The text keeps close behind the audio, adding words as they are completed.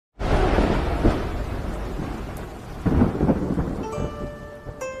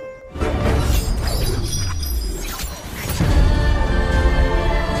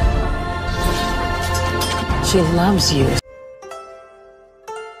She loves you.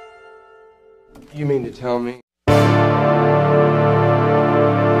 You mean to tell me?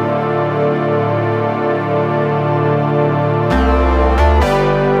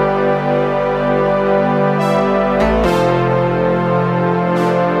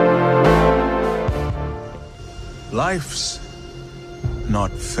 Life's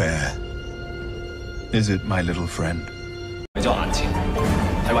not fair, is it, my little friend? 為咗眼前，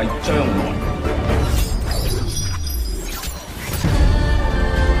係為將來。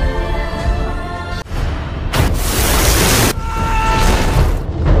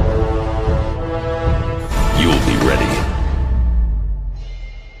You'll be ready.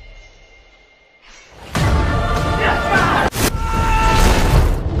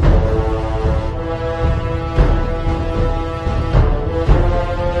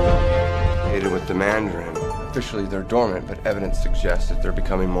 With the Mandarin. Officially, they're dormant, but evidence suggests that they're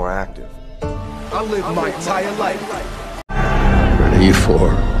becoming more active. I lived my entire life. Ready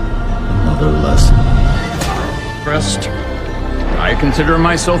for another lesson. First, I consider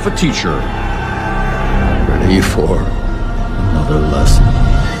myself a teacher. Ready for another lesson.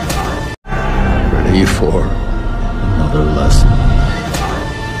 Ready for another lesson.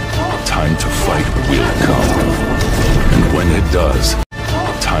 Time to fight will come. And when it does,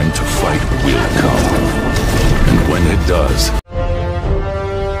 time to fight will come. And when it does,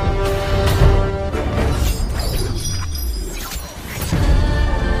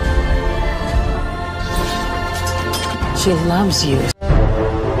 She loves you.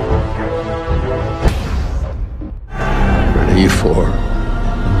 Ready for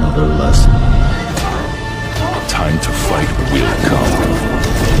another lesson. time to fight will come.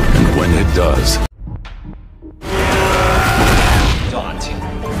 And when it does, 咗眼前，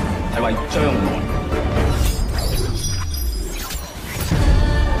係為將來。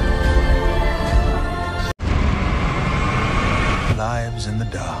 lives in the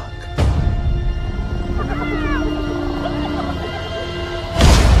dark.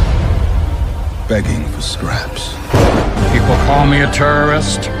 Begging for scraps. People call me a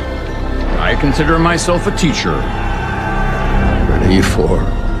terrorist. I consider myself a teacher. Ready for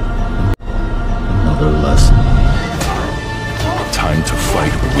another lesson. Time to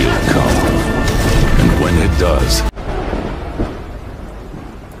fight will come. And when it does,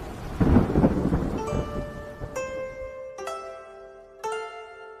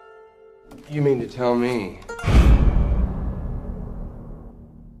 You mean to tell me